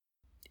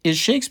Is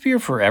Shakespeare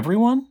for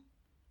everyone?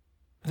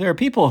 There are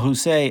people who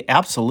say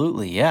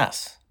absolutely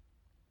yes.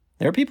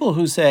 There are people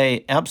who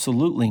say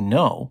absolutely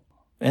no.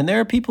 And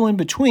there are people in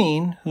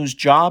between whose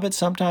job it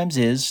sometimes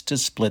is to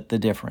split the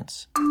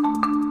difference.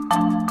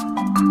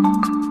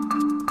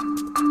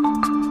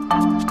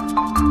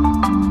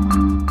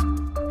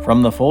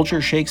 From the Folger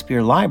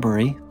Shakespeare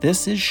Library,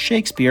 this is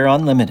Shakespeare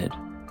Unlimited.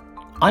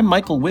 I'm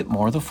Michael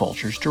Whitmore, the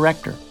Folger's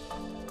director.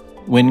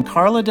 When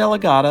Carla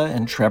Delegata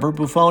and Trevor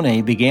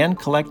Buffone began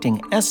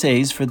collecting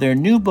essays for their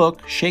new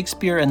book,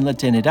 Shakespeare and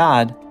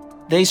Latinidad,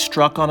 they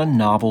struck on a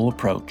novel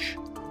approach.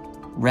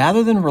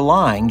 Rather than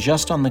relying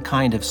just on the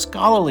kind of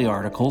scholarly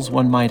articles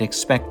one might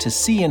expect to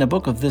see in a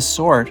book of this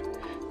sort,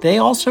 they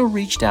also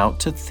reached out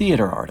to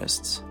theater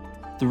artists.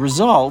 The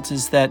result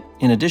is that,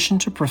 in addition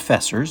to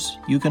professors,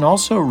 you can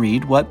also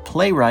read what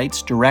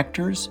playwrights,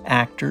 directors,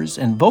 actors,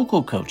 and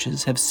vocal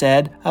coaches have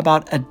said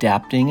about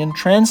adapting and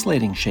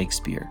translating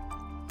Shakespeare,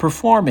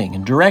 performing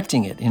and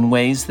directing it in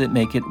ways that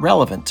make it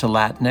relevant to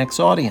Latinx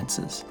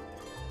audiences,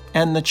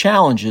 and the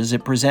challenges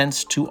it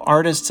presents to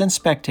artists and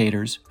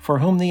spectators for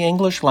whom the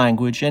English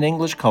language and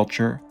English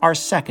culture are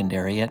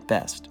secondary at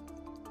best.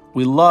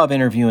 We love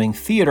interviewing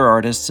theater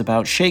artists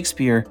about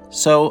Shakespeare,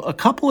 so a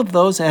couple of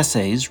those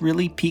essays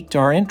really piqued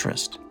our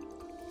interest.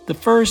 The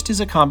first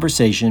is a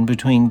conversation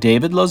between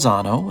David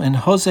Lozano and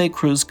Jose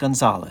Cruz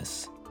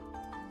Gonzalez.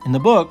 In the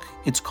book,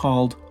 it's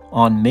called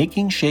On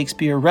Making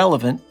Shakespeare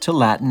Relevant to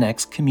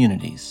Latinx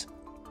Communities.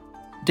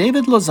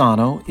 David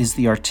Lozano is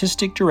the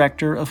artistic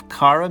director of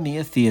Cara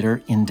Mia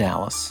Theater in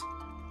Dallas.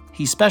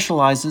 He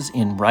specializes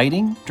in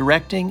writing,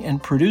 directing,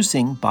 and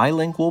producing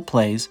bilingual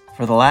plays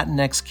for the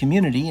Latinx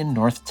community in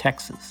North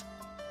Texas.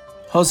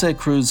 Jose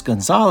Cruz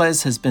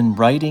Gonzalez has been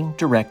writing,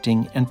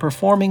 directing, and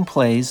performing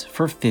plays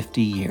for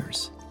 50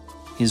 years.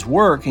 His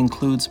work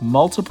includes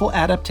multiple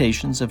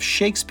adaptations of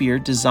Shakespeare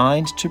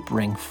designed to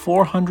bring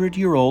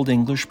 400-year-old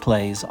English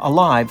plays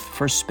alive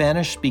for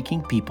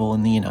Spanish-speaking people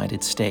in the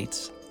United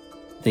States.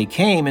 They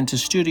came into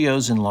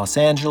studios in Los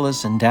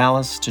Angeles and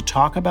Dallas to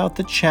talk about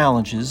the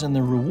challenges and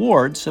the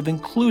rewards of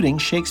including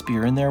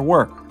Shakespeare in their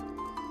work.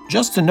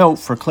 Just a note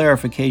for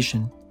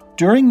clarification,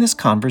 during this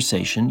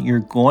conversation, you're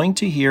going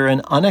to hear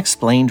an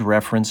unexplained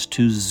reference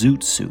to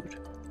Zoot Suit.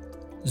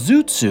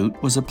 Zoot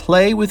Suit was a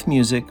play with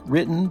music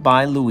written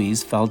by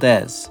Luis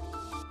Valdez.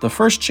 The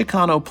first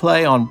Chicano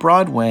play on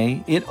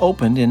Broadway, it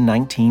opened in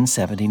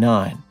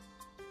 1979.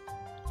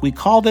 We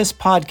call this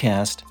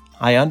podcast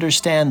I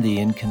Understand Thee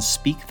and Can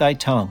Speak Thy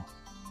Tongue.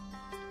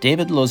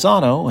 David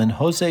Lozano and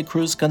Jose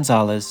Cruz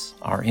Gonzalez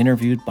are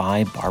interviewed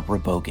by Barbara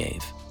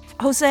Bogave.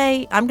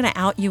 Jose, I'm going to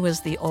out you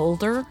as the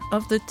older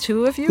of the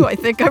two of you. I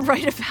think I'm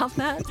right about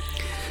that.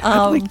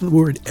 I like the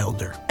word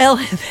elder.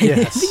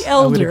 Yes, the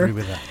elder I would agree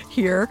with that.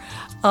 Here.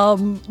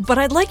 But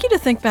I'd like you to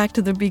think back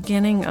to the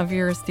beginning of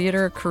your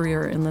theater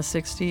career in the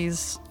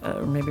 60s,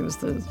 or maybe it was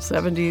the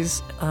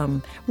 70s,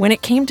 when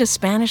it came to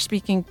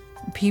Spanish-speaking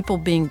people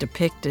being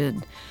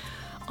depicted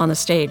on the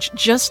stage,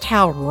 just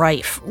how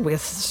rife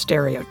with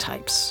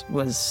stereotypes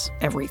was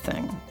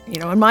everything.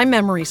 In my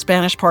memory,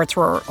 Spanish parts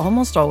were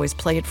almost always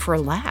played for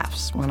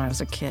laughs when I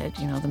was a kid.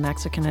 The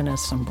Mexican in a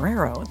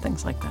sombrero and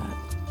things like that.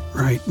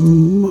 Right.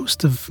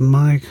 Most of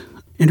my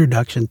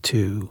introduction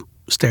to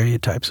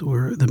stereotypes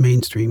were the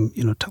mainstream,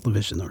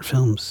 television or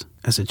films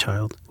as a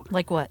child.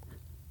 Like what?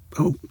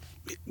 Oh,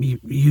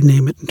 you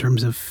name it in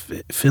terms of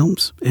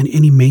films. And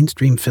any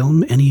mainstream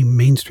film, any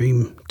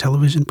mainstream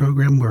television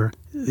program where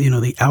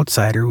the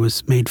outsider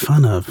was made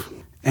fun of.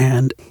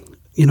 And,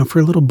 for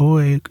a little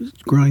boy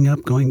growing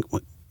up going,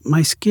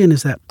 my skin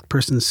is that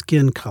person's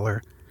skin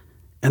color,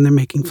 and they're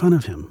making fun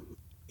of him,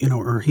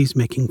 or he's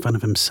making fun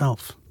of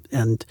himself,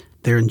 and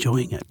they're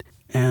enjoying it.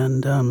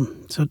 And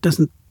so it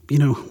doesn't,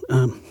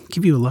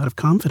 give you a lot of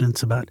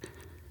confidence about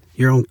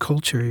your own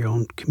culture, your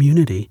own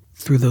community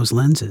through those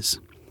lenses.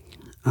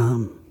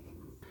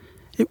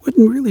 It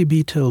wouldn't really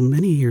be till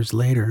many years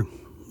later,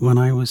 when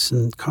I was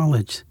in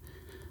college,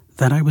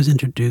 that I was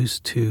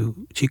introduced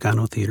to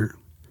Chicano theater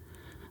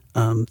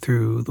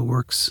through the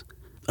works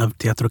of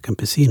Teatro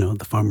Campesino,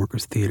 the Farm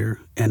Workers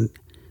Theater, and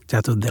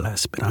Teatro de la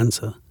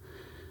Esperanza,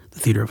 the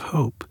Theater of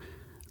Hope.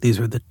 These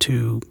were the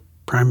two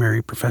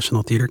primary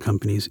professional theater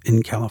companies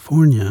in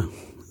California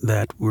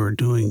that were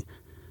doing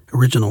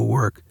original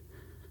work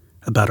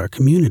about our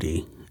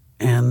community.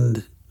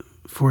 And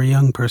for a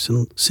young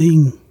person,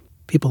 seeing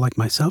people like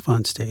myself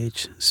on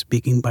stage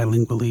speaking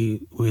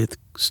bilingually with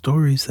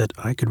stories that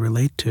I could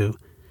relate to,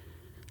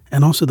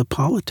 and also the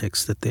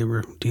politics that they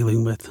were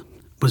dealing with,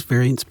 was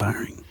very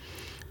inspiring.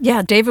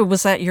 Yeah, David,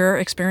 was that your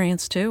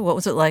experience too? What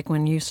was it like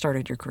when you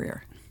started your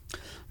career?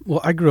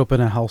 Well, I grew up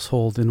in a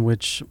household in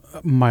which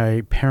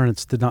my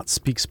parents did not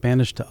speak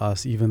Spanish to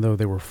us, even though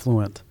they were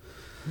fluent.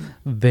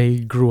 They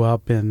grew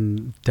up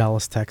in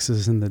Dallas,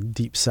 Texas, in the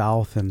deep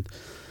South, and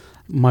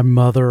my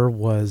mother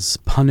was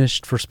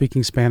punished for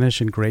speaking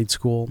Spanish in grade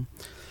school.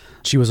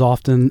 She was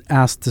often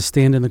asked to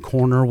stand in the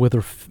corner with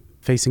her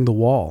facing the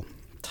wall.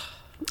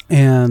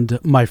 And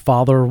my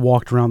father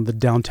walked around the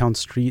downtown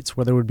streets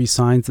where there would be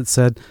signs that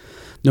said,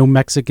 "No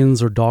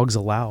Mexicans or dogs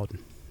allowed."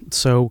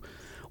 So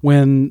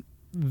when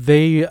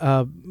they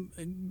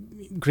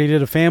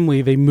created a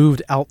family, they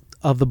moved out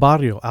of the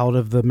barrio, out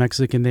of the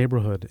Mexican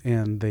neighborhood,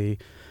 and they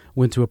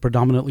went to a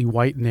predominantly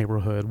white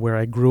neighborhood where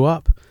I grew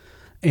up.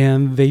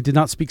 And they did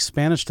not speak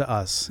Spanish to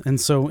us. And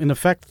so, in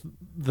effect,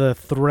 the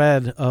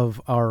thread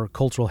of our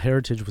cultural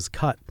heritage was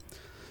cut.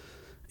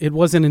 It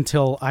wasn't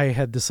until I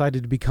had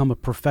decided to become a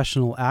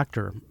professional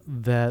actor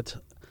that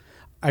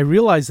I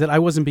realized that I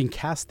wasn't being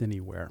cast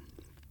anywhere.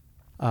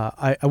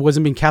 I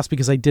wasn't being cast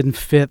because I didn't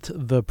fit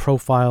the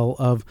profile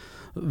of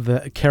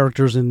the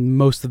characters in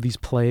most of these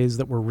plays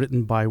that were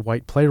written by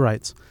white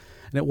playwrights.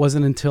 And it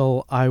wasn't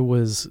until I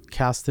was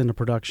cast in a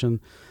production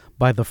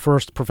by the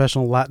first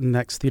professional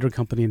Latinx theater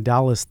company in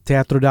Dallas,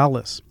 Teatro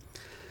Dallas.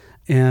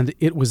 And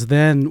it was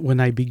then when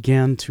I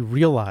began to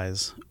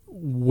realize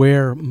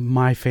where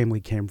my family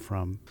came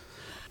from.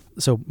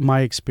 So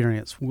my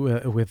experience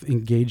with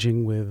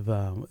engaging with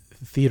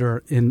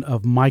theater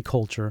of my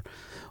culture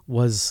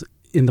was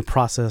in the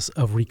process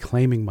of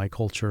reclaiming my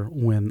culture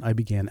when I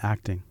began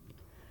acting.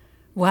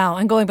 Wow.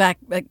 And going back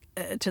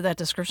to that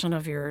description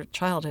of your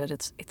childhood,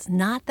 it's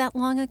not that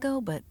long ago,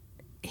 but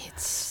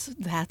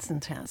that's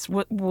intense.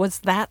 Was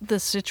that the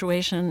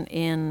situation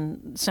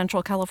in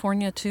Central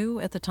California, too,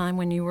 at the time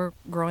when you were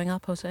growing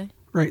up, Jose?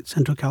 Right,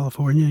 Central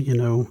California,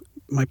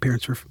 my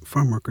parents were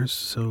farm workers,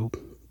 so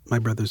my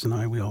brothers and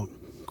I, we all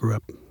grew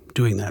up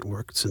doing that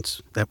work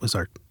since that was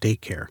our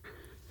daycare.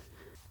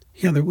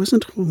 Yeah, there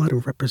wasn't a whole lot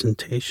of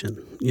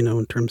representation,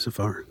 in terms of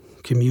our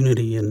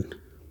community and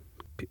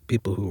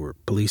people who were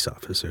police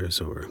officers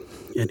or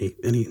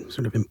any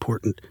sort of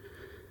important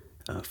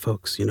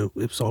folks. It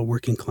was all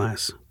working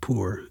class,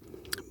 poor.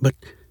 But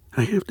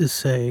I have to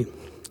say,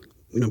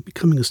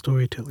 becoming a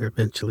storyteller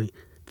eventually,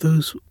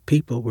 those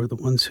people were the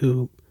ones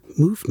who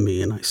moved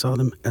me, and I saw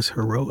them as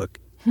heroic.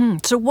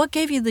 So what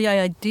gave you the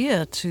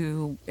idea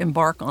to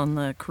embark on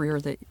the career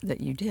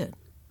that you did?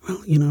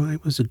 Well, I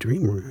was a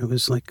dreamer. I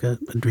was like a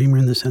dreamer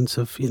in the sense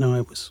of,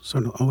 I was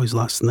sort of always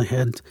lost in the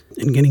head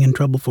and getting in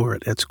trouble for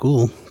it at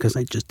school because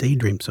I just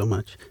daydreamed so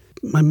much.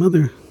 My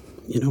mother,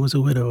 was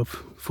a widow of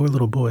 4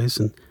 little boys,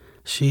 and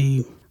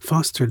she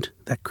fostered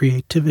that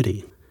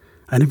creativity.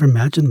 I never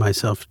imagined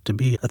myself to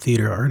be a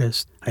theater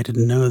artist. I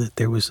didn't know that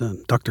there was a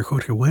Dr.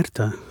 Jorge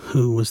Huerta,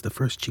 who was the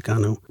first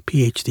Chicano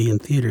PhD in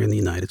theater in the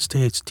United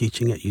States,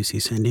 teaching at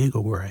UC San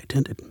Diego, where I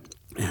attended.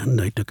 And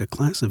I took a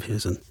class of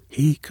his, and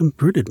he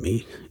converted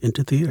me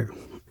into theater.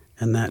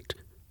 And that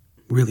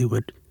really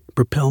would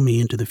propel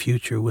me into the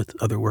future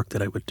with other work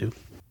that I would do.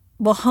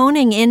 Well,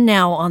 honing in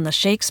now on the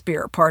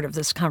Shakespeare part of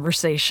this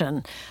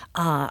conversation,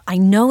 I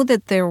know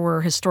that there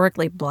were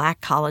historically black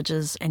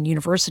colleges and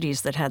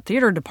universities that had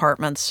theater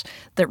departments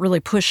that really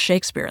pushed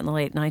Shakespeare in the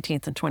late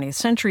 19th and 20th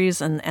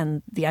centuries,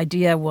 and the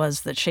idea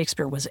was that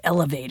Shakespeare was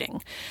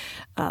elevating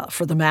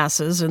for the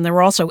masses. And there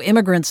were also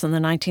immigrants in the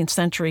 19th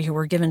century who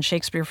were given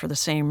Shakespeare for the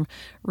same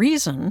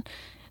reason.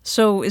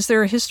 So is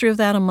there a history of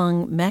that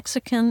among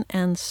Mexican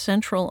and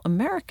Central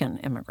American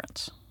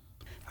immigrants?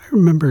 I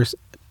remember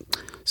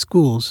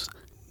schools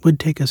would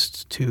take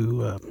us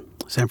to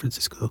San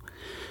Francisco,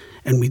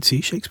 and we'd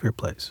see Shakespeare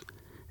plays.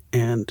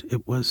 And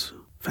it was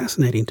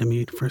fascinating to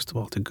me, first of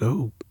all, to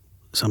go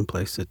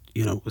someplace that,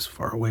 was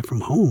far away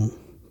from home,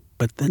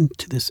 but then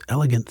to this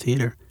elegant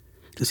theater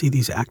to see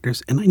these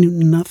actors. And I knew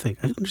nothing.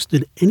 I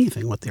understood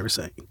anything what they were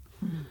saying.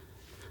 Mm.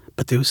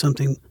 But there was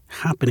something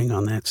happening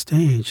on that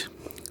stage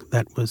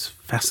that was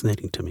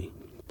fascinating to me.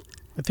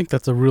 I think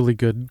that's a really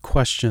good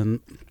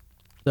question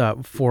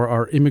for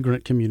our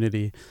immigrant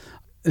community.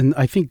 And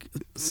I think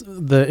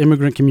the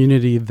immigrant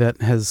community that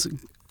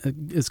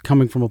is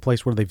coming from a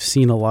place where they've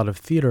seen a lot of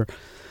theater,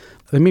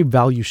 they may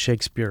value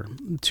Shakespeare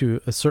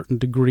to a certain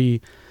degree.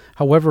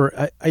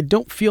 However, I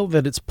don't feel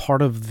that it's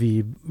part of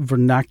the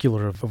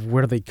vernacular of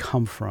where they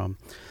come from.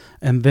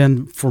 And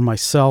then for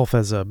myself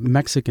as a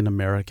Mexican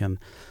American,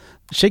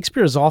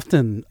 Shakespeare is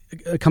often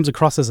comes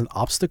across as an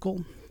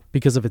obstacle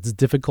because of its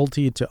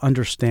difficulty to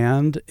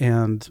understand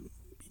and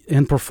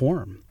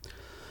perform.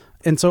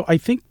 And so I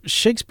think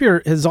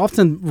Shakespeare has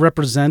often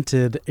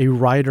represented a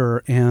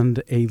writer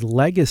and a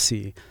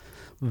legacy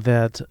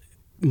that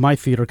my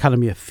theater,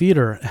 Academy of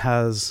Theater,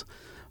 has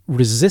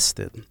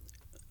resisted.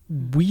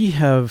 We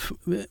have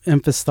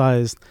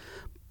emphasized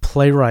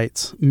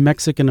playwrights,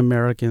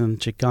 Mexican-American,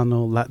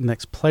 Chicano,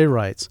 Latinx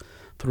playwrights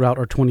throughout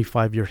our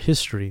 25-year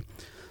history.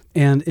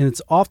 And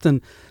it's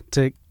often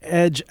to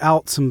edge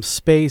out some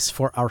space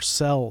for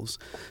ourselves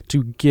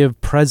to give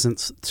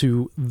presence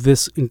to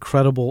this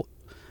incredible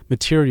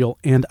material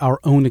and our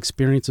own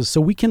experiences so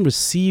we can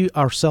receive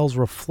ourselves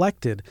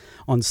reflected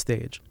on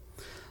stage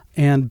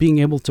and being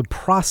able to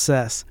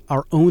process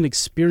our own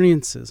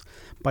experiences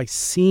by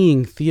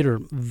seeing theater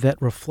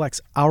that reflects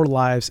our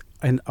lives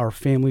and our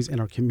families and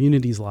our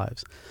communities'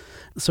 lives.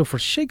 So for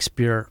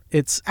Shakespeare,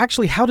 it's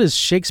actually how does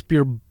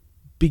Shakespeare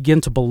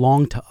begin to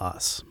belong to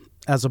us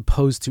as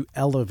opposed to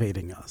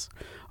elevating us,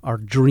 our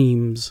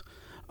dreams,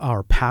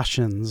 our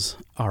passions,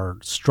 our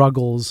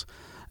struggles,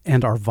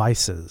 and our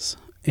vices.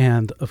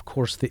 and of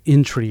course the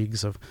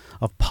intrigues of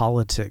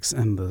politics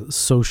and the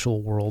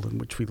social world in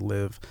which we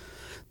live.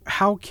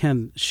 How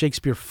can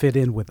Shakespeare fit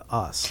in with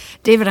us?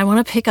 David, I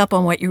want to pick up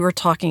on what you were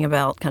talking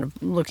about, kind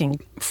of looking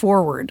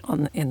forward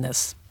in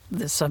this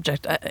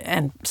subject,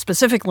 and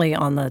specifically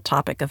on the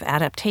topic of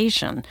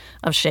adaptation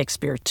of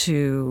Shakespeare,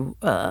 to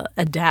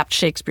adapt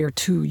Shakespeare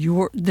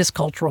to this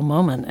cultural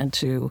moment and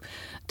to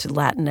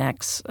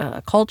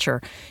Latinx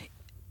culture.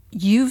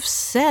 You've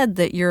said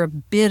that you're a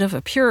bit of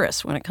a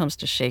purist when it comes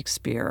to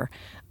Shakespeare,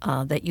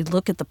 that you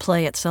look at the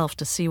play itself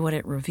to see what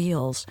it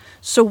reveals.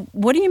 So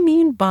what do you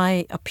mean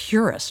by a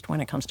purist when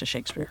it comes to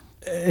Shakespeare?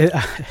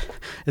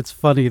 It's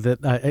funny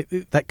that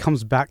that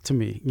comes back to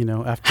me,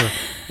 after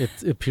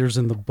it appears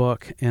in the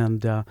book.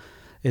 And I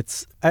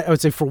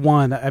would say, for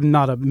one, I'm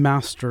not a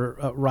master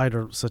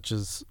writer such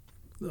as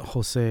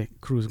Jose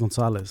Cruz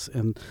Gonzalez.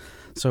 And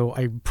so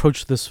I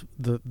approach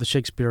the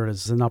Shakespeare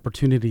as an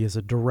opportunity as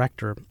a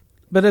director,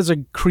 but as a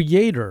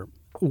creator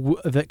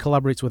that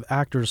collaborates with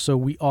actors. So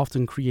we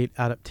often create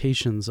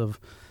adaptations of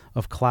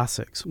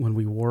classics when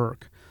we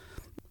work.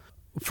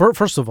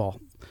 First of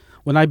all,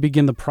 when I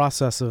begin the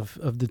process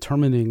of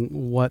determining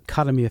what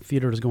Academia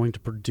Theater is going to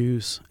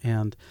produce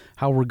and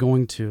how we're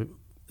going to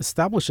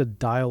establish a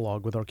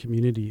dialogue with our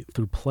community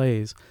through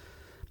plays,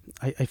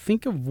 I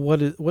think of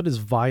what is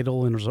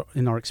vital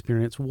in our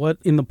experience, what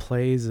in the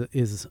plays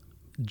is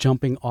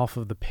jumping off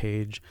of the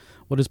page,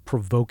 what is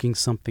provoking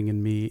something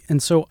in me.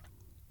 And so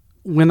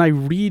when I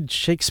read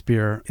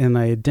Shakespeare and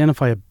I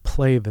identify a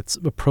play that's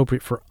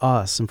appropriate for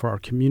us and for our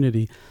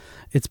community,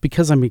 it's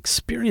because I'm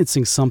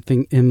experiencing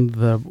something in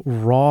the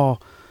raw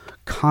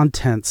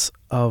contents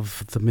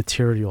of the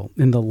material,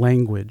 in the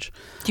language.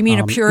 Do you mean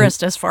a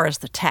purist as far as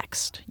the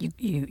text?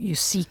 You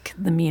seek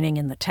the meaning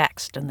in the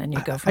text and then you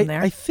go from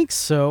there? I think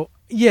so.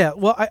 Yeah,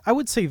 well, I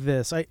would say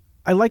this. I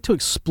like to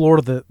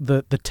explore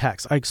the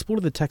text. I explore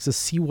the text to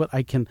see what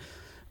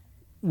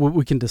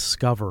we can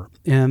discover.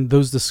 And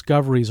those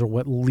discoveries are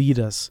what lead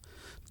us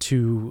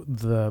to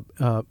the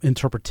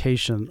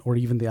interpretation or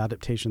even the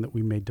adaptation that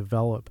we may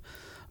develop.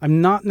 I'm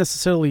not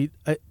necessarily,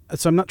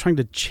 so I'm not trying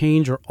to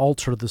change or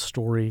alter the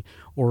story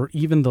or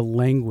even the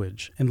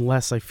language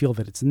unless I feel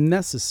that it's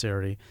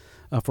necessary,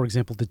 for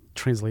example, to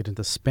translate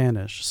into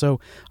Spanish.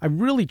 So I'm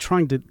really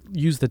trying to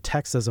use the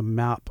text as a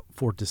map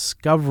for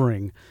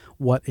discovering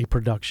what a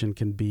production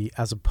can be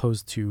as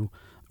opposed to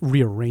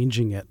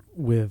rearranging it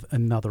with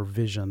another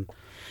vision.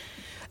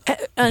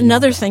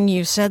 Another thing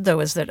you said, though,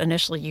 is that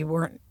initially you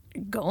weren't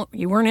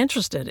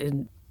interested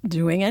in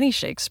doing any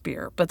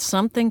Shakespeare, but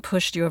something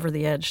pushed you over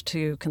the edge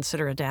to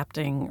consider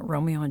adapting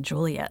Romeo and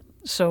Juliet.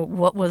 So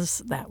what was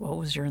that? What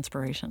was your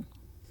inspiration?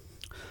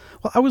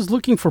 Well, I was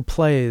looking for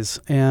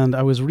plays, and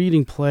I was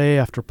reading play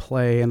after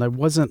play, and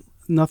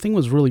nothing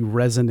was really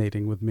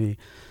resonating with me.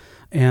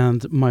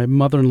 And my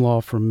mother-in-law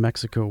from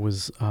Mexico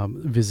was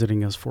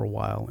visiting us for a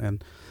while,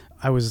 and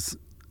I was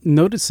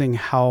noticing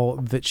how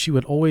that she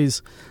would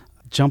always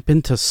jump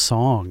into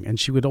song, and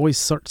she would always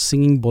start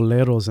singing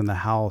boleros in the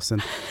house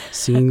and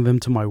singing them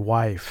to my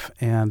wife,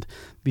 and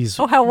these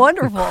how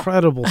wonderful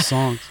incredible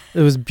songs. It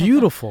was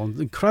beautiful,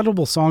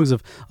 incredible songs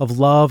of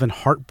love and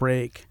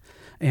heartbreak,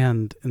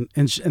 and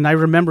I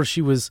remember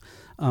she was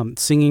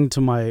singing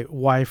to my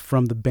wife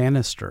from the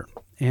banister,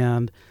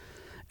 and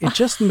it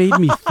just made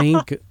me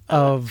think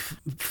of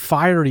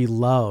fiery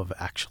love.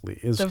 Actually,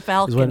 is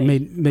what it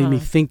made me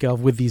think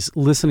of with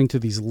listening to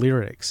these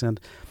lyrics. And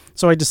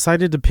so I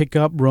decided to pick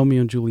up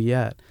Romeo and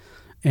Juliet,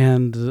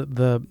 and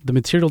the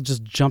material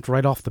just jumped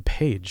right off the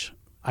page.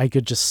 I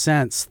could just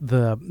sense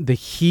the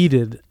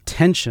heated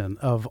tension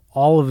of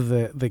all of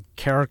the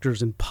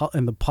characters in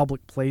the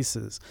public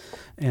places,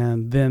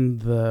 and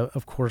then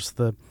of course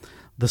the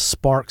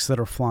sparks that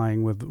are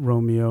flying with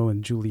Romeo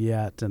and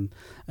Juliet, and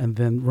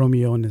then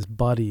Romeo and his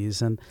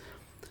buddies, and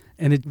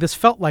this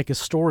felt like a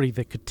story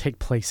that could take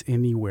place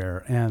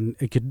anywhere, and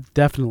it could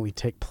definitely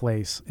take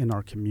place in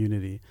our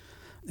community.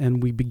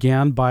 And we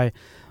began by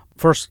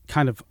first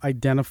kind of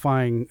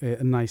identifying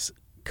a nice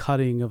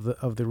cutting of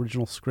the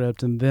original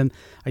script, and then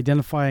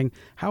identifying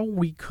how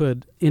we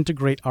could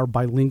integrate our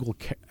bilingual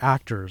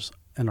actors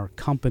and our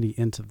company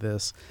into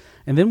this.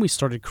 And then we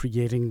started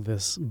creating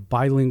this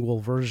bilingual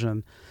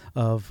version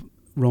of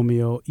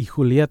Romeo y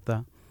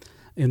Julieta,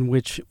 in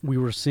which we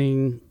were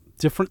seeing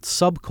different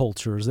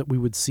subcultures that we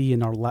would see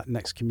in our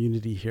Latinx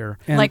community here.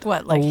 And like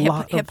what? Like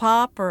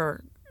hip-hop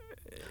or...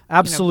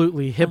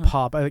 Absolutely,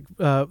 hip-hop. Like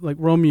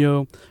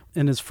Romeo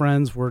and his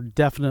friends were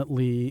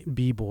definitely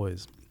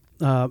b-boys.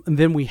 And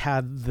then we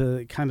had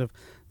the kind of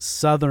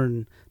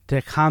southern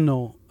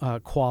Tejano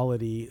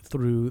quality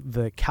through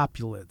the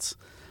Capulets.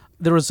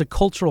 There was a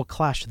cultural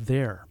clash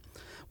there,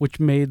 which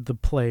made the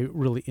play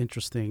really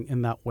interesting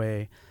in that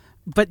way.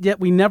 But yet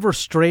we never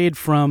strayed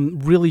from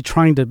really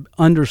trying to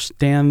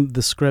understand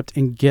the script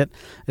and get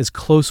as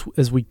close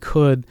as we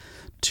could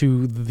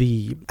to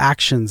the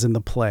actions in the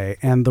play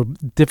and the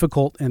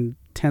difficult and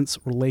tense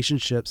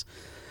relationships.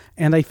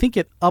 And I think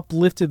it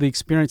uplifted the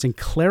experience and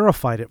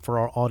clarified it for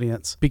our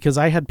audience, because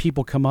I had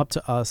people come up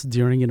to us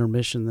during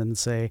intermission and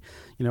say,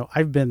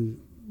 I've been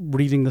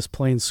reading this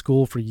play in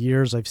school for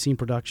years. I've seen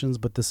productions,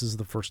 but this is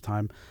the first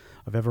time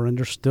I've ever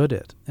understood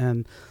it.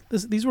 And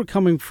these were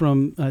coming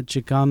from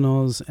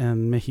Chicanos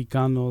and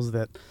Mexicanos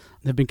that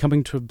have been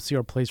coming to see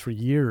our plays for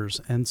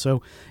years. And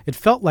so it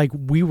felt like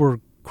we were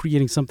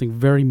creating something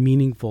very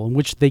meaningful in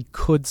which they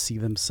could see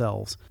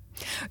themselves.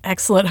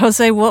 Excellent.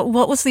 Jose, what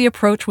was the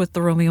approach with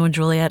the Romeo and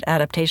Juliet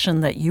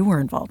adaptation that you were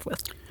involved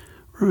with?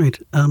 Right.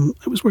 I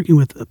was working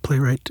with a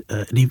playwright,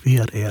 Edith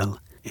Villarreal,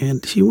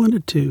 and she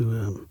wanted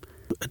to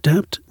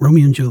adapt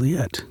Romeo and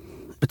Juliet,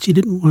 but she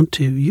didn't want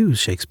to use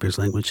Shakespeare's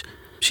language.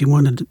 She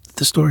wanted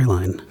the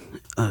storyline.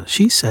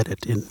 She set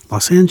it in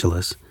Los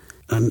Angeles,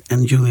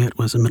 and Juliet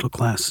was a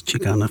middle-class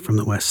Chicana from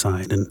the West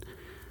Side, and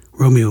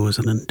Romeo was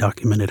an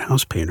undocumented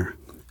house painter.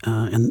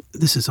 And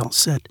this is all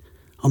set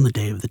on the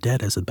Day of the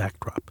Dead as a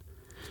backdrop.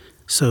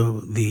 So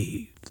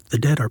the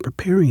dead are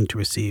preparing to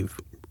receive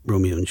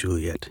Romeo and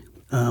Juliet.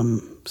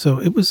 So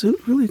it was a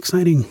really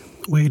exciting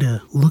way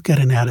to look at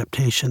an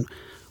adaptation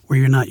where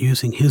you're not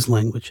using his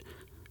language,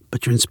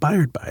 but you're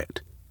inspired by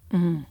it.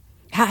 Mm-hmm.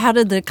 How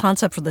did the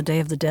concept for the Day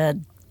of the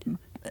Dead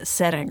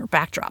setting or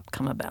backdrop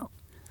come about?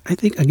 I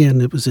think,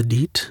 again, it was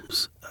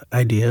Edith's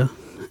idea.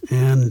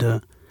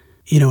 And,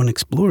 in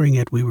exploring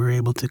it, we were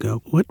able to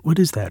go, what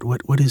is that?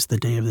 What is the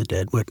Day of the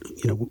Dead? Where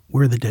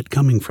are the dead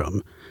coming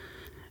from?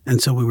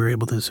 And so we were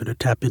able to sort of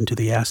tap into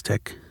the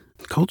Aztec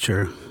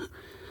culture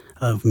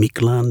of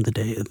Mictlan,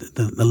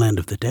 the land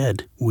of the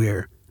dead,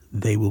 where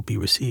they will be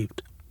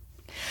received.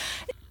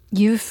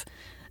 You've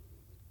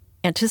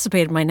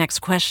anticipated my next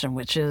question,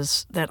 which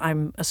is that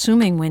I'm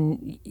assuming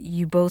when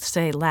you both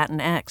say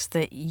Latinx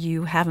that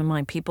you have in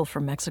mind people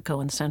from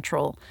Mexico and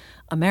Central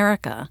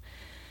America.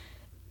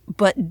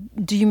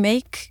 But do you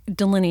make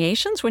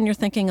delineations when you're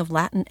thinking of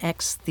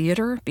Latinx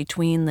theater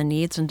between the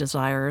needs and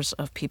desires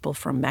of people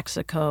from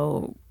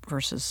Mexico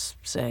versus,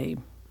 say,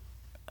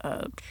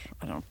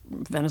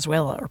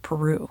 Venezuela or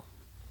Peru?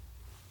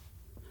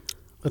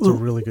 That's a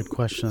really good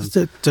question.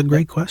 It's a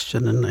great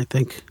question, and I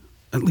think,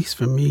 at least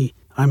for me,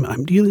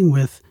 I'm dealing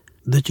with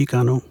the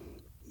Chicano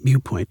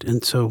viewpoint,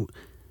 and so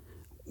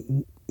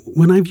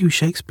when I view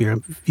Shakespeare,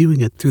 I'm viewing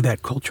it through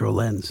that cultural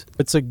lens.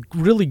 It's a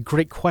really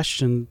great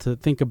question to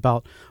think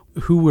about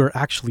who we're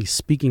actually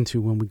speaking to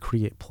when we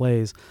create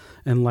plays.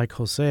 And like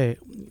Jose,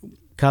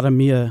 Cara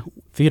Mia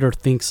Theater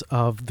thinks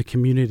of the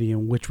community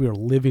in which we are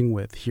living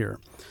with here,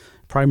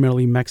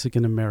 primarily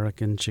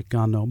Mexican-American,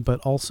 Chicano, but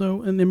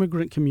also an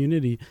immigrant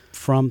community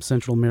from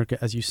Central America,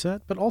 as you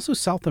said, but also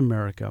South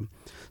America.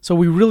 So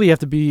we really have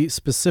to be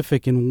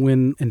specific in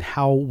when and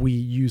how we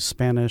use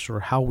Spanish or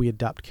how we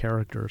adapt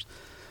characters.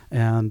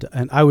 And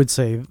I would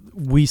say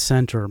we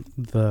center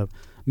the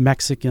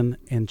Mexican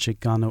and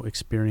Chicano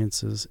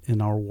experiences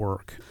in our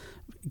work.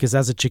 Because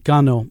as a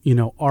Chicano,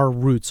 our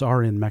roots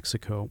are in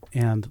Mexico,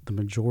 and the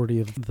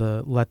majority of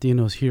the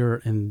Latinos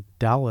here in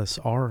Dallas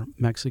are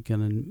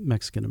Mexican and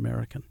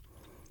Mexican-American.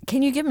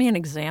 Can you give me an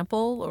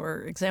example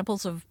or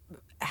examples of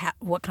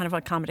what kind of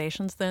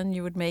accommodations then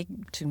you would make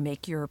to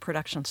make your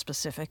production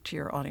specific to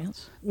your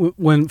audience?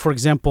 When, for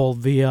example,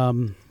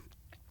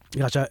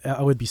 Gosh,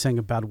 I would be saying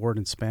a bad word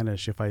in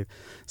Spanish if I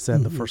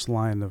said the first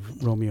line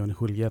of Romeo and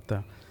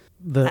Julieta.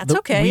 That's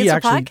okay. It's a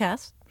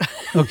podcast.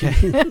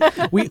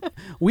 Okay.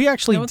 We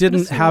actually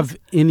didn't have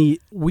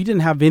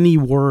any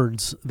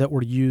words that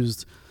were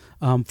used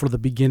for the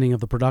beginning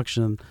of the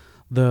production.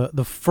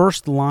 The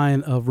first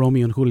line of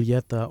Romeo and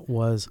Julieta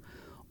was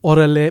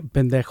 "Órale,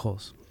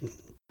 pendejos,"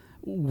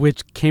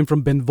 which came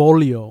from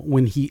Benvolio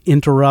when he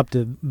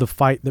interrupted the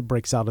fight that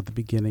breaks out at the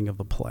beginning of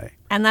the play.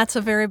 And that's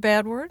a very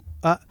bad word?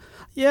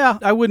 Yeah,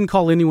 I wouldn't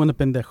call anyone a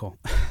pendejo.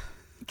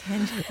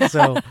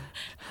 So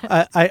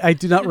I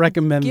do not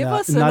recommend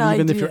that, not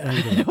even if you're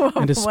angry,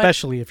 and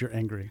especially if you're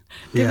angry.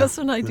 Give us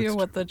an idea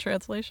what the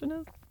translation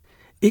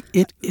is.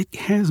 It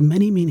has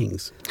many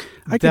meanings.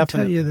 I can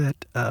tell you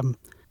that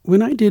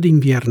when I did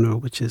Invierno,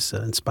 which is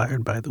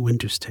inspired by The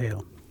Winter's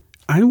Tale,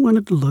 I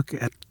wanted to look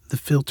at the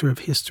filter of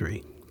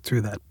history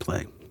through that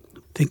play.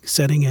 Think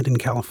setting it in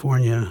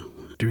California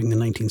during the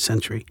 19th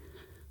century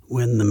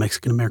when the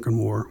Mexican-American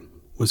War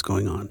was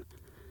going on.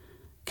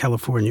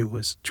 California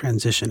was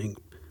transitioning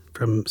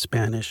from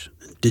Spanish,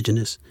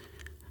 indigenous,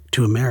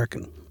 to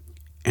American.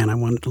 And I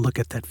wanted to look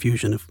at that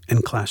fusion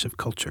and clash of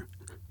culture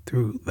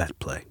through that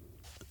play.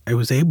 I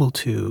was able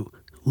to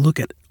look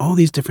at all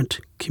these different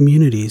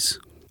communities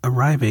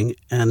arriving,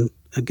 and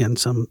again,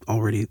 some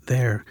already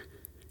there,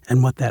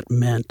 and what that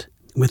meant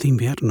with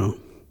Invierno.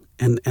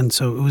 And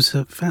so it was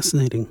a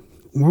fascinating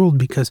world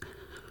because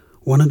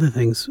one of the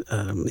things,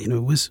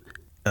 it was,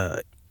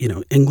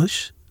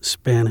 English,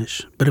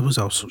 Spanish, but it was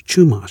also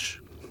Chumash.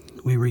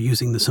 We were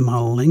using the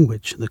Samal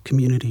language. The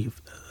community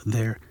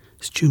there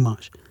is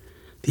Chumash,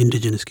 the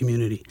indigenous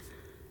community,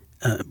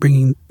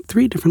 bringing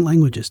 3 different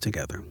languages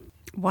together.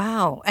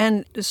 Wow.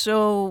 And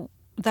so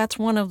that's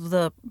one of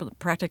the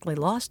practically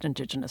lost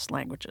indigenous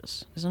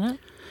languages, isn't it?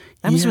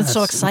 That must have been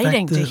so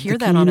exciting to hear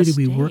that on a stage.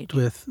 The community we worked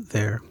with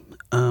there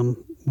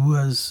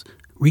was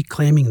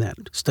reclaiming that,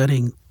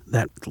 studying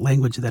that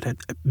language that had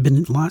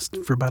been lost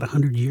for about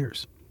 100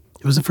 years.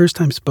 It was the first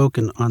time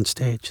spoken on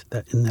stage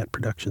in that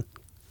production.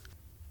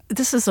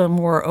 This is a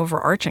more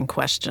overarching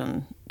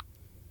question,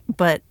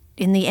 but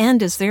in the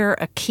end, is there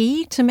a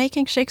key to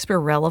making Shakespeare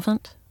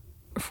relevant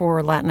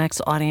for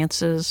Latinx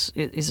audiences?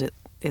 Is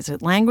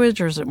it language,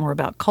 or is it more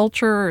about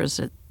culture, or is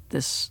it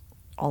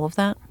all of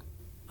that?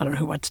 I don't know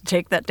who wants to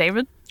take that,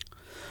 David?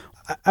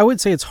 I would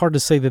say it's hard to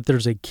say that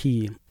there's a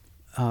key.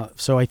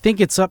 So I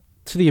think it's up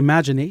to the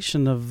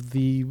imagination of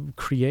the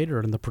creator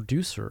and the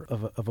producer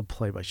of a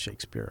play by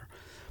Shakespeare.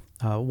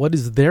 What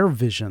is their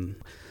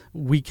vision?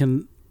 We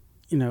can,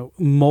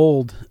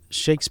 mold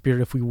Shakespeare,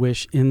 if we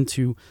wish,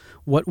 into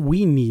what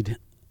we need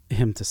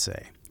him to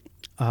say.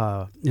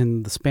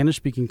 In the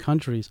Spanish-speaking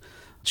countries,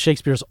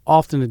 Shakespeare is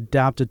often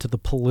adapted to the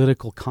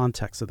political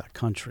context of that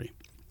country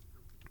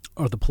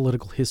or the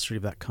political history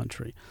of that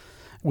country,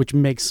 which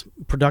makes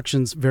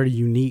productions very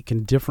unique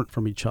and different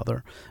from each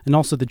other. And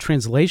also the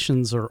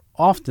translations are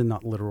often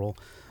not literal,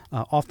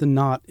 often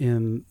not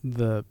in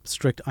the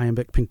strict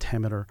iambic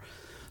pentameter.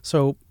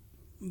 So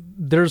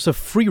there's a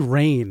free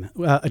reign.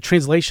 A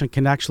translation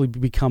can actually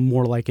become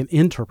more like an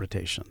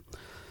interpretation.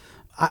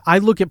 I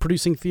look at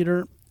producing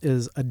theater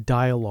as a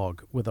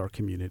dialogue with our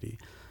community.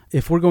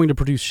 If we're going to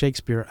produce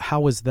Shakespeare,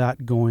 how is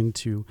that going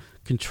to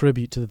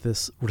contribute to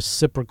this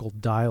reciprocal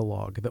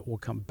dialogue that will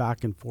come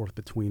back and forth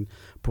between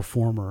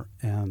performer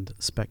and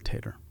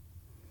spectator?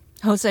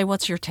 Jose,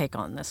 what's your take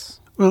on this?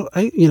 Well,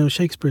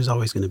 Shakespeare is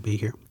always going to be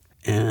here.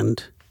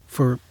 And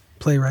for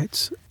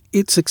playwrights,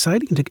 it's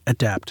exciting to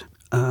adapt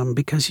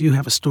because you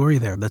have a story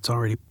there that's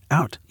already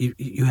out.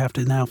 You have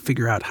to now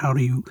figure out how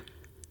do you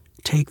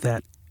take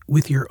that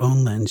with your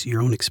own lens,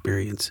 your own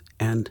experience,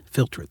 and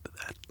filter it to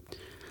that.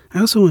 I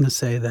also want to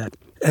say that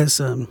as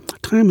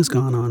time has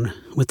gone on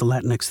with the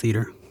Latinx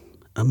theater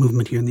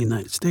movement here in the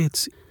United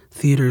States,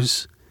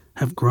 theaters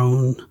have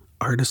grown,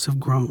 artists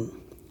have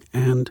grown.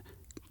 And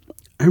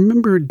I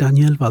remember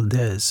Daniel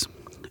Valdez,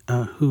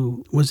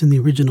 who was in the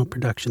original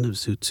production of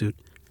Zoot Suit,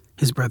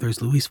 his brother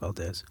is Luis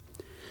Valdez,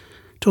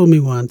 told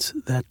me once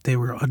that they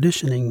were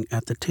auditioning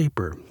at the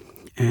Taper,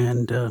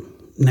 and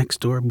next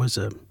door was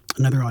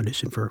another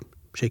audition for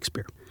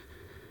Shakespeare.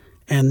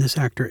 And this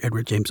actor,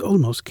 Edward James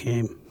Olmos,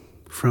 came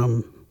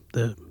from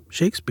the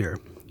Shakespeare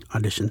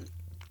audition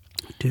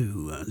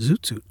to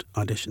Zoot Suit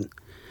audition.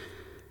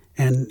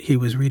 And he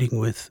was reading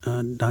with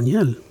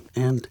Daniel.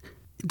 And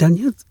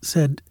Daniel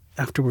said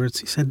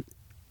afterwards, he said,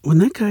 when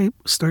that guy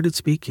started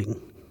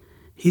speaking,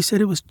 he said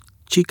it was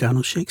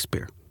Chicano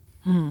Shakespeare.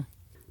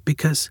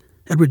 Because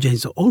Edward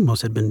James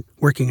Olmos had been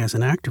working as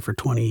an actor for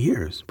 20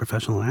 years,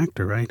 professional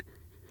actor, right?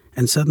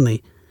 And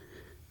suddenly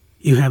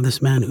you have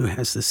this man who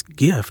has this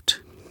gift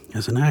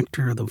as an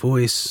actor, the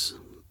voice,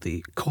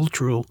 the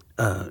cultural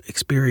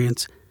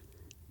experience,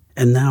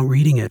 and now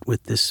reading it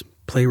with this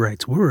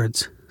playwright's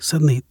words,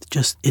 suddenly it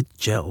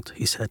gelled,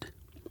 he said.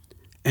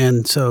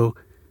 And so,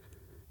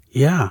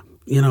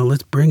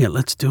 let's bring it,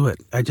 let's do it.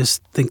 I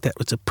just think that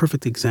was a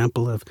perfect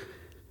example of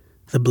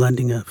the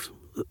blending of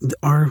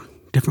our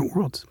different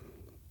worlds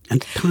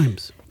and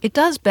times. It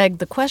does beg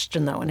the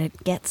question, though, and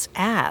it gets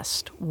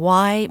asked,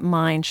 why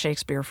mine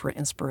Shakespeare for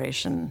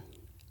inspiration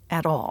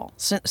at all?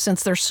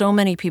 Since there's so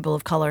many people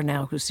of color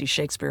now who see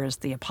Shakespeare as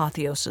the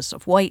apotheosis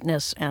of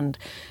whiteness and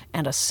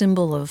a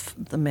symbol of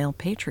the male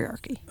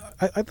patriarchy.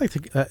 I'd like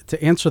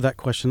to answer that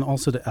question,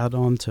 also to add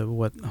on to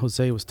what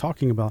Jose was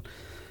talking about.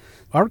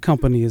 Our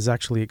company is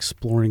actually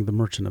exploring The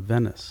Merchant of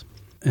Venice.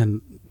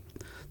 And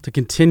to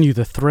continue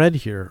the thread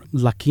here,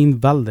 Joaquin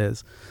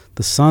Valdez,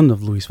 the son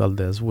of Luis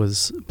Valdez,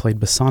 played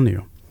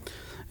Bassanio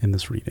in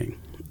this reading.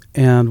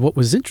 And what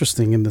was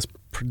interesting in this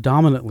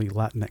predominantly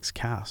Latinx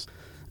cast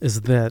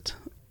is that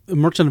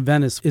Merchant of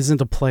Venice isn't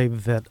a play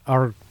that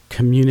our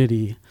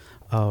community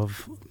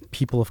of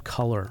people of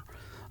color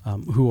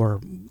who are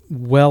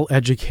well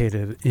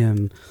educated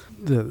in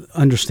the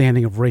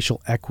understanding of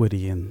racial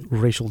equity and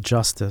racial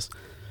justice,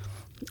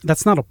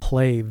 that's not a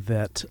play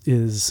that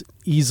is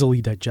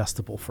easily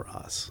digestible for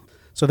us.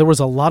 So there was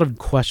a lot of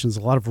questions,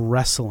 a lot of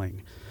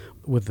wrestling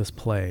with this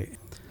play.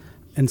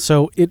 And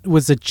so it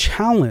was a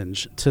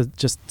challenge to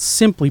just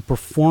simply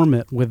perform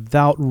it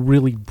without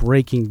really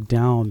breaking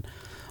down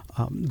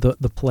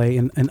the play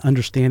and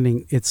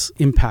understanding its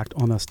impact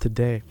on us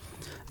today.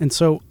 And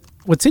so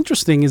what's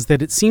interesting is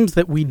that it seems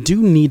that we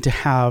do need to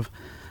have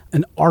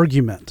an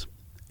argument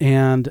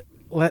and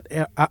let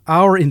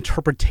our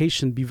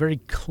interpretation be very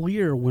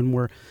clear when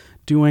we're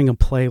doing a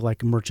play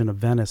like Merchant of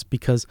Venice,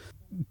 because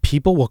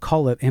people will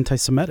call it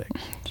anti-Semitic.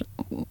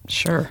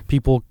 Sure.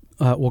 People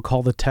will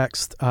call the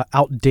text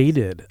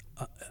outdated,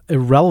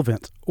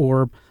 irrelevant,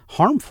 or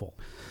harmful.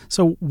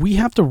 So we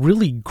have to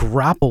really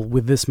grapple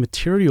with this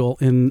material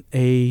in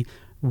a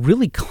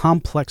really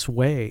complex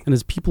way. And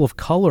as people of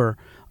color,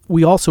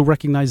 we also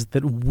recognize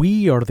that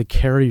we are the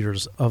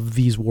carriers of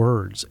these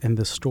words and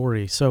this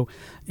story. So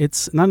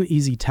it's not an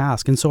easy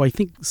task. And so I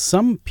think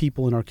some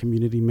people in our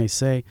community may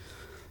say,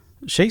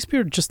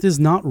 Shakespeare just is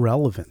not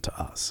relevant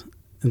to us.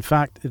 In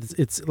fact,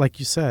 it's like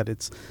you said,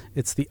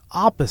 it's the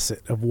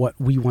opposite of what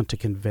we want to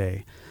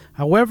convey.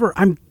 However,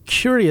 I'm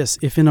curious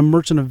if in A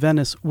Merchant of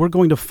Venice we're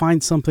going to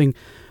find something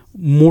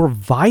more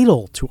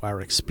vital to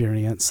our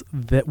experience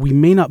that we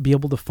may not be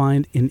able to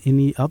find in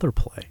any other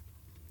play.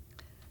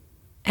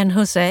 And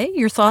Jose,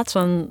 your thoughts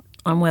on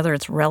whether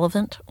it's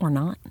relevant or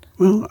not?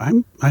 Well,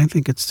 I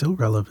think it's still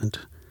relevant.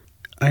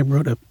 I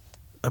wrote a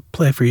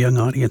play for young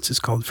audiences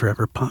called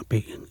Forever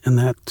Poppy, and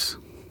that,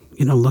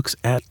 looks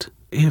at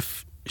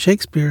if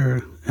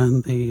Shakespeare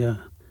and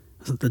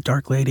the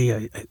Dark Lady,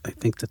 I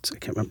think I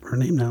can't remember her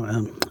name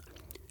now.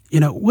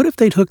 What if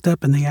they'd hooked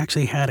up and they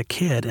actually had a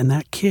kid, and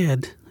that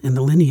kid in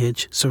the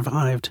lineage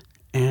survived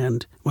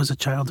and was a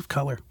child of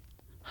color?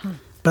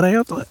 But I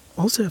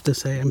also have to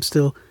say I'm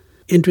still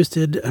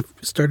interested.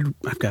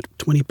 I've got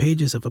 20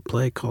 pages of a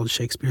play called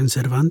Shakespeare and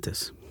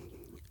Cervantes.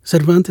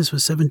 Cervantes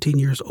was 17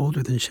 years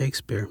older than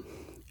Shakespeare,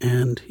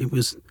 and he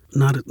was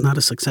not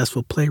a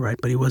successful playwright,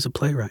 but he was a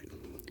playwright.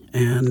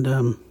 And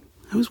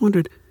I was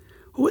wondered,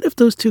 what if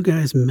those two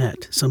guys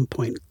met some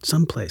point,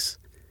 someplace?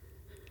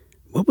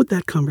 What would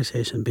that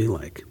conversation be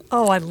like?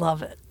 Oh, I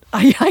love it.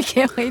 I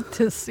can't wait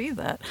to see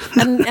that.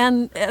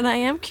 And I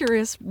am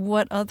curious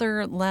what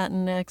other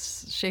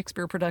Latinx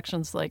Shakespeare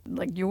productions like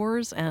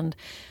yours and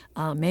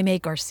Meme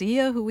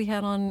Garcia, who we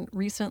had on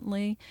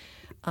recently.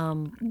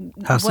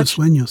 House of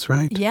Sueños,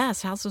 right?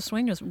 Yes, House of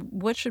Sueños.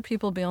 What should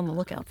people be on the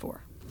lookout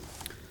for?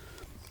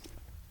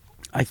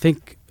 I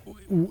think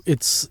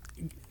it's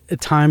a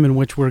time in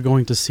which we're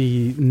going to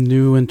see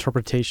new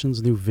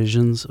interpretations, new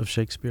visions of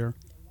Shakespeare.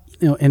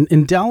 And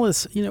in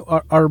Dallas,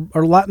 our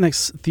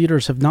Latinx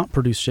theaters have not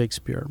produced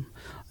Shakespeare,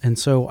 and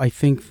so I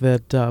think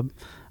that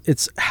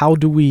it's how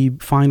do we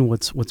find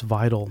what's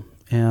vital,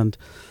 and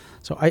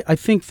so I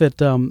think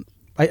that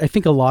I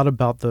think a lot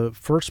about the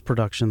first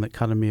production that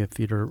Academia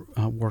Theater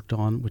worked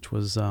on, which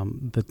was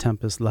The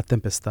Tempest, La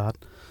Tempestad,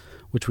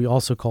 which we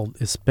also called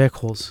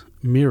Espejos,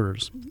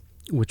 Mirrors,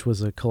 which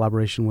was a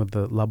collaboration with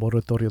the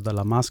Laboratorio de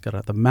la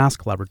Máscara, the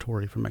Mask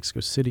Laboratory from Mexico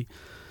City.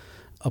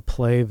 A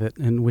play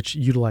in which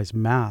utilized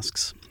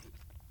masks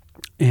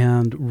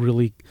and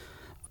really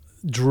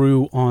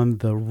drew on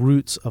the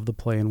roots of the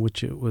play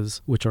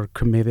which are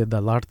Commedia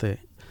dell'arte.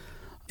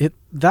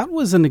 That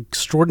was an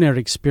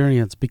extraordinary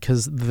experience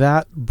because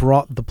that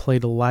brought the play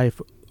to life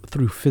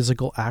through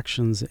physical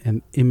actions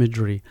and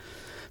imagery.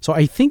 So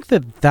I think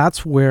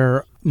that's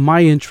where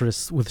my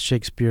interest with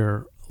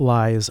Shakespeare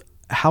lies.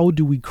 How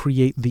do we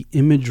create the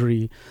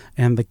imagery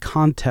and the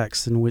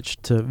context in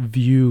which to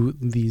view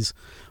these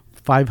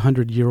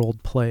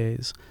 500-year-old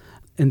plays,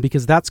 and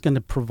because that's going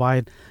to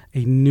provide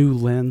a new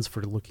lens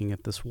for looking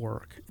at this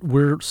work.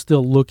 We're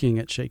still looking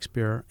at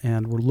Shakespeare,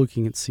 and we're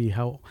looking at see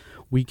how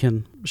we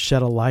can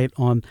shed a light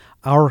on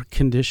our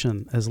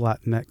condition as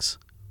Latinx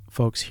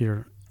folks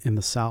here in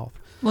the South.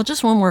 Well,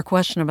 just one more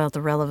question about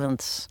the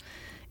relevance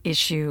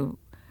issue.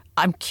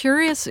 I'm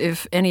curious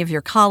if any of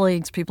your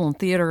colleagues, people in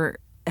theater,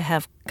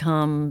 have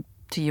come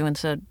to you and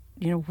said,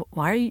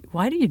 why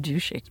do you do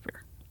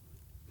Shakespeare?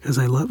 Because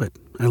I love it.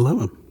 I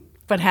love him.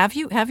 But have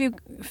you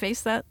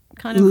faced that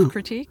kind of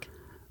critique?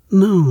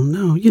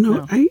 No.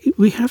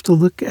 We have to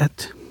look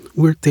at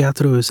where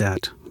teatro is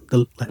at,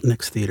 the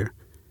Latinx theater.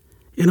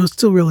 It's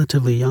still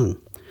relatively young.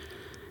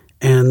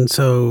 And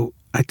so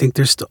I think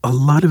there's still a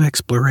lot of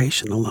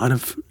exploration, a lot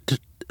of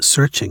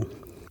searching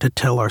to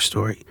tell our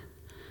story,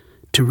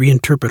 to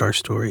reinterpret our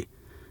story,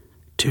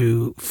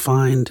 to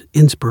find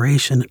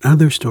inspiration in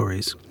other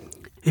stories.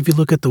 If you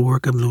look at the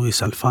work of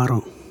Luis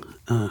Alfaro,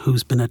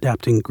 who's been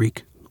adapting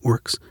Greek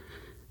works,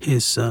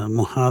 his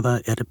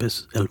Mojada,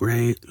 Oedipus, El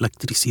Rey,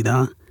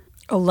 Electricidad.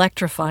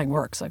 Electrifying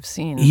works I've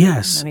seen.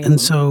 Yes, and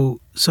so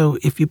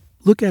if you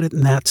look at it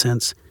in that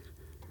sense,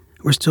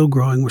 we're still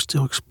growing, we're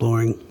still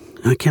exploring,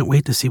 and I can't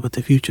wait to see what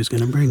the future is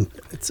going to bring.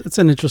 It's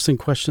an interesting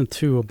question,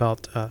 too,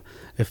 about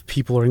if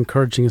people are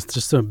encouraging us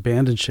just to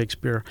abandon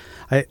Shakespeare.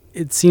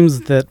 It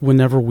seems that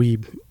whenever we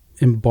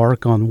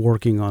embark on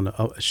working on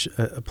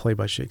a play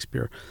by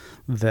Shakespeare,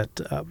 that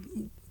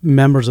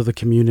members of the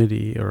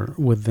community or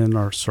within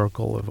our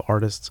circle of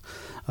artists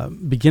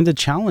begin to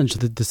challenge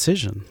the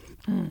decision.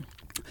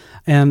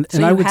 And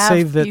I would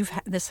say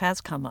that this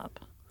has come up.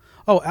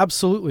 Oh,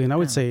 absolutely. And I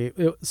would say,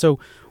 so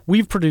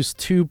we've produced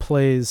 2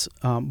 plays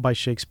by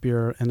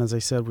Shakespeare. And as I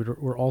said,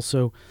 we're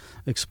also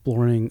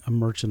exploring A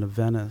Merchant of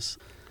Venice.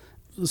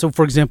 So,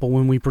 for example,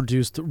 when we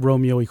produced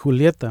Romeo y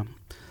Julieta,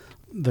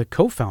 the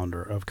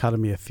co-founder of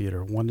Academia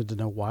Theater wanted to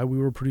know why we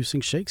were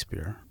producing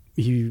Shakespeare.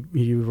 He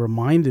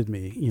reminded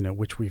me,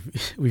 which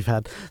we've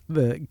had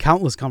the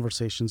countless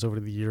conversations over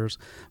the years,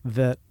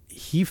 that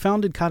he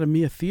founded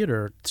Academia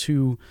Theater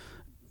to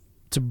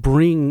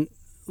bring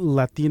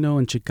Latino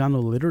and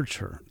Chicano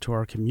literature to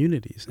our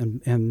communities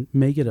and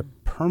make it a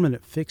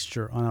permanent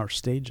fixture on our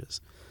stages.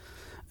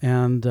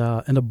 And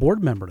a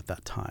board member at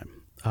that time,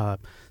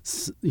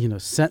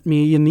 sent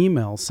me an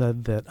email,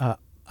 said that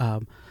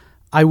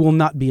I will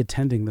not be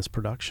attending this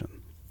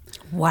production.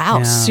 Wow,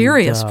 and,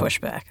 serious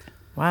pushback.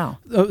 Wow.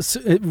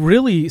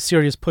 Really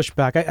serious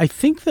pushback. I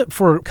think that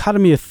for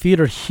Academia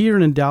Theater here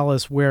in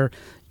Dallas, where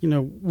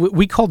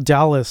We call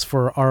Dallas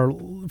for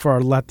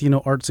our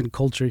Latino arts and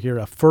culture here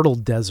a fertile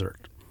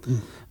desert.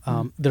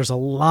 There's a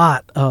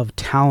lot of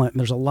talent, and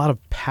there's a lot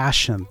of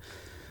passion,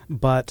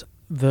 but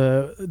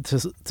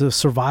to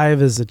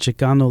survive as a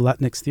Chicano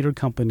Latinx theater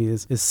company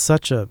is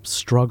such a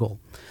struggle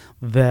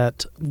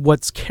that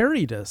what's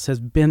carried us has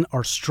been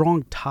our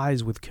strong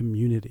ties with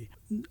community,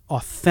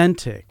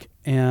 authentic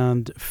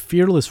and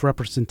fearless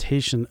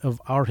representation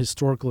of our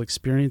historical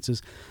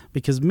experiences,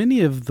 because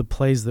many of the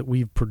plays that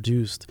we've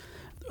produced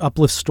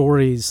uplift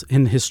stories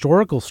and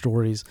historical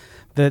stories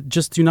that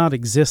just do not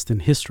exist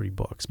in history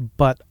books,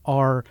 but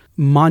are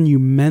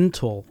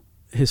monumental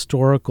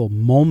historical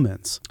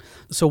moments.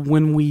 So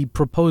when we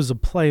propose a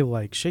play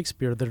like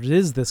Shakespeare, there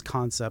is this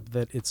concept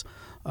that it's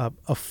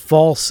a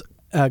false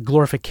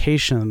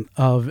glorification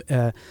of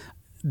a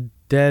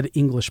dead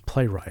English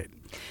playwright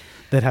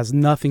that has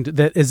nothing to,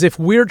 that as if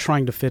we're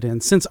trying to fit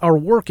in, since our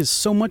work is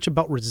so much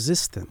about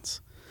resistance.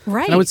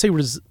 Right. And I would say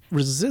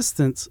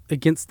resistance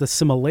against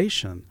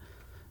assimilation.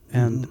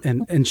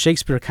 And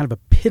Shakespeare kind of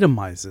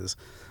epitomizes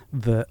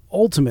the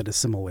ultimate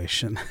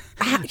assimilation.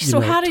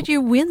 So how did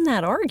you win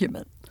that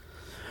argument?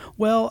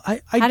 Well,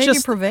 how did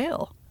you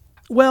prevail?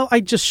 Well, I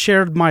just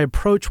shared my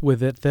approach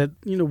with it that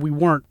we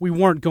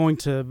weren't going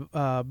to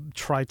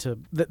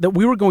that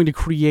we were going to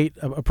create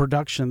a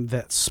production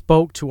that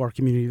spoke to our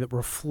community, that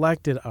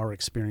reflected our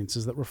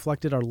experiences, that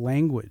reflected our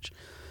language,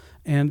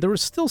 and there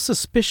was still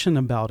suspicion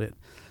about it.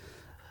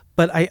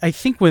 But I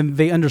think when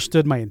they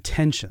understood my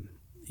intention,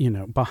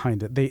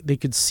 behind it, they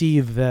could see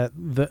that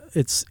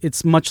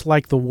it's much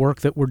like the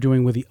work that we're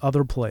doing with the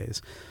other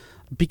plays,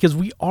 because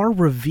we are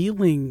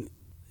revealing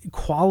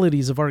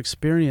qualities of our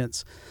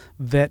experience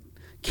that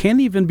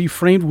can't even be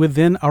framed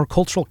within our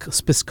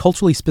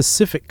culturally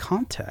specific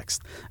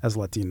context as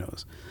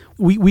Latinos.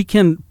 We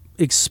can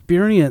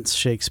experience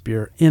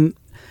Shakespeare in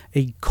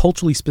a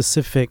culturally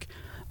specific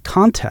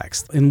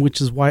context, and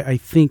which is why I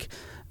think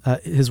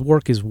his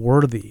work is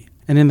worthy.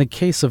 And in the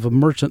case of The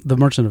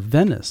Merchant of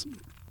Venice,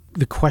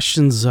 the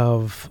questions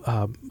of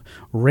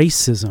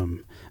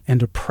racism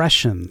and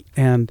oppression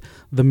and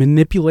the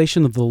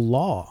manipulation of the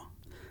law.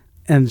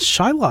 And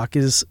Shylock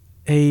is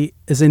a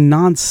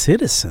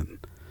non-citizen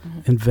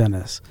in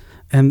Venice.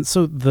 And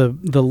so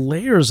the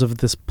layers of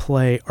this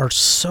play are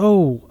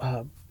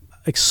so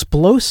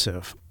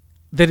explosive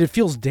that it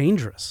feels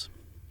dangerous.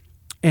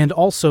 And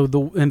also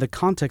the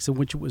context in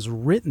which it was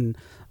written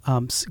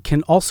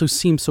can also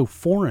seem so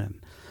foreign.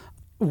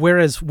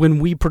 Whereas when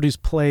we produce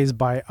plays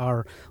by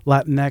our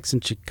Latinx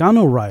and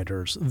Chicano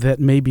writers that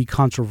may be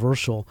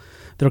controversial,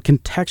 they're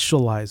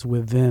contextualized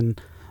within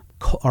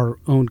our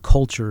own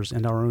cultures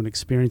and our own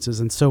experiences.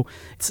 And so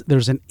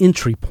there's an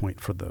entry point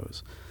for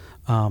those.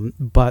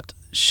 But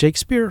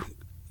Shakespeare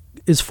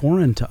is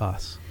foreign to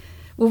us.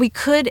 Well, we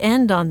could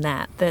end on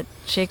that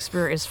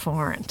Shakespeare is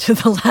foreign to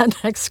the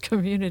Latinx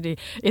community.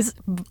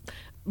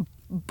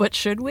 But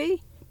should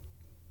we?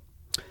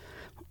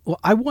 Well,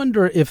 I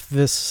wonder if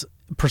this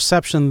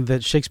perception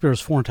that Shakespeare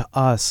is foreign to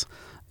us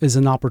is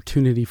an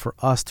opportunity for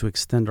us to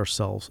extend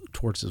ourselves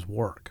towards his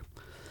work.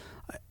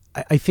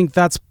 I think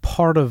that's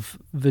part of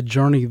the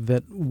journey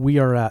that we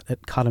are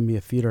at Cada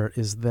Theater,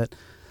 is that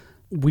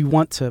we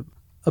want to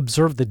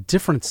observe the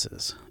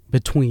differences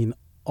between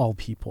all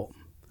people.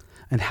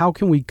 And how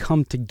can we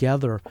come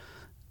together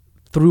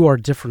through our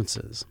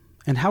differences?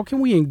 And how can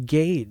we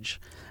engage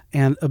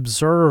and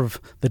observe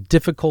the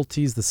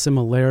difficulties, the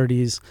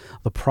similarities,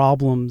 the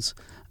problems,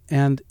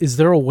 and is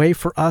there a way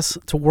for us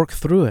to work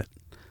through it?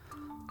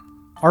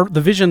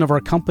 The vision of our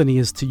company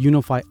is to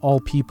unify all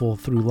people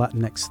through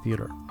Latinx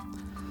theater.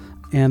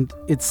 And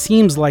it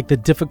seems like the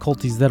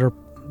difficulties that are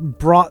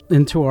brought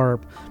into our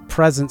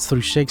presence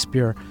through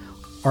Shakespeare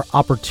are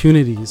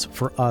opportunities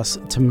for us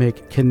to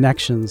make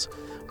connections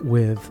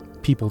with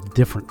people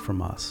different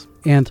from us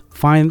and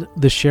find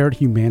the shared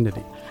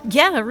humanity.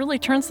 Yeah, it really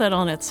turns that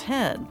on its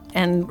head.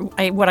 And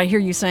what I hear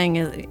you saying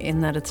is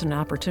in that it's an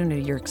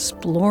opportunity, you're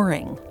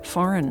exploring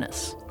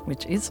foreignness,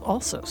 which is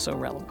also so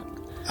relevant.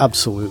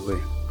 Absolutely.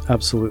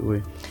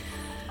 Absolutely.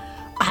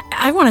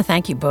 I want to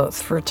thank you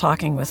both for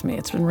talking with me.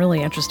 It's been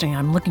really interesting.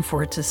 I'm looking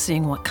forward to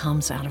seeing what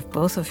comes out of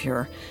both of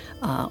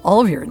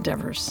all of your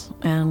endeavors.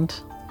 And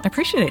I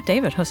appreciate it.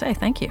 David, Jose,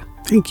 thank you.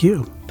 Thank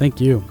you. Thank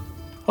you.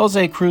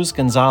 Jose Cruz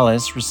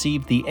Gonzalez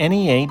received the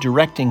NEA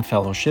Directing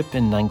Fellowship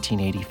in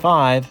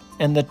 1985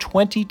 and the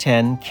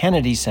 2010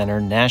 Kennedy Center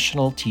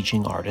National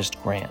Teaching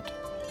Artist Grant.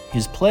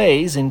 His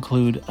plays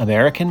include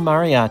American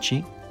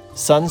Mariachi,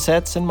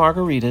 Sunsets and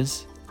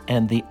Margaritas,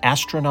 and The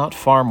Astronaut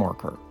Farm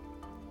Worker.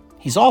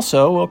 He's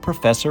also a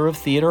professor of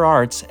theater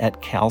arts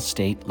at Cal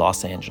State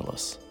Los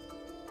Angeles.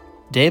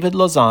 David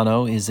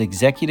Lozano is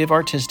Executive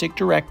Artistic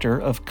Director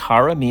of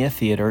Cara Mia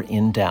Theater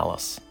in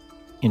Dallas.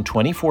 In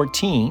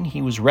 2014,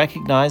 he was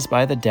recognized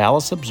by the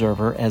Dallas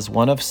Observer as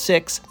one of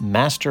 6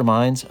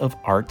 masterminds of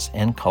arts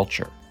and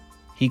culture.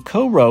 He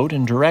co-wrote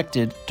and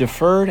directed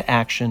Deferred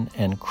Action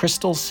and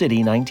Crystal City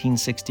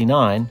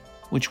 1969,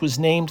 which was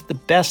named the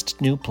best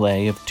new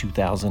play of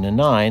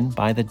 2009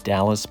 by the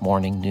Dallas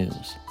Morning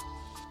News.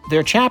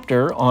 Their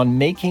chapter on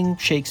making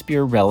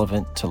Shakespeare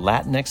relevant to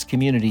Latinx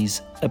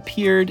communities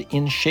appeared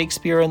in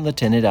Shakespeare and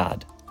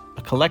Latinidad,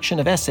 a collection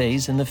of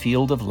essays in the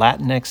field of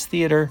Latinx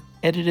theater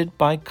edited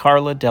by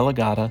Carla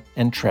Delegata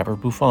and Trevor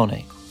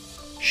Buffone.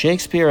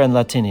 Shakespeare and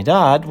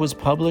Latinidad was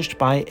published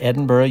by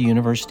Edinburgh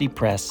University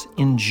Press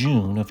in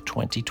June of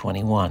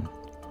 2021.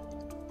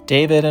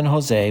 David and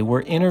Jose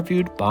were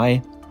interviewed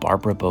by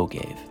Barbara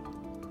Bogave.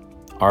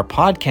 Our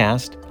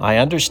podcast, I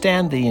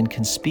Understand Thee and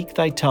Can Speak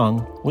Thy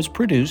Tongue, was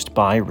produced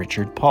by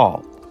Richard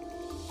Paul.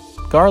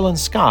 Garland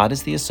Scott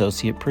is the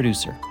associate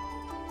producer.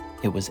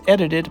 It was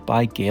edited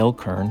by Gail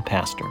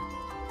Kern-Pastor.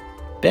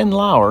 Ben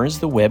Lauer is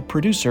the web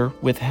producer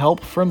with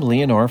help from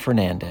Leonor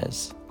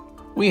Fernandez.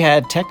 We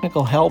had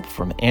technical help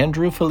from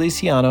Andrew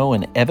Feliciano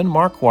and Evan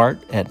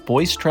Marquardt at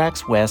Voice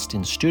Tracks West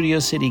in Studio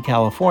City,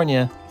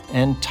 California,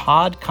 and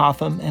Todd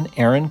Cotham and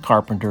Aaron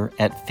Carpenter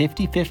at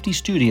 50/50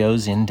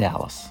 Studios in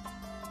Dallas.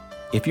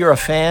 If you're a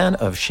fan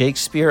of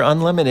Shakespeare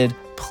Unlimited,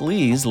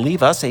 please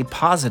leave us a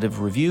positive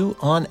review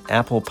on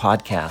Apple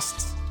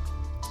Podcasts.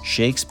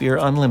 Shakespeare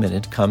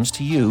Unlimited comes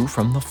to you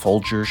from the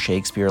Folger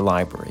Shakespeare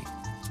Library.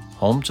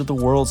 Home to the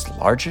world's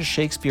largest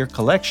Shakespeare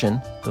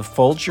collection, the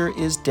Folger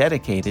is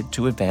dedicated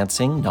to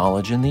advancing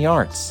knowledge in the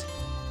arts.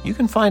 You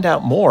can find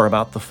out more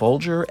about the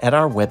Folger at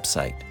our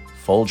website,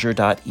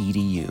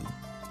 folger.edu.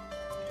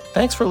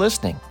 Thanks for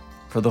listening.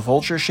 For the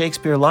Folger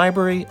Shakespeare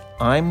Library,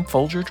 I'm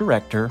Folger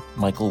Director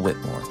Michael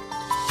Whitmore.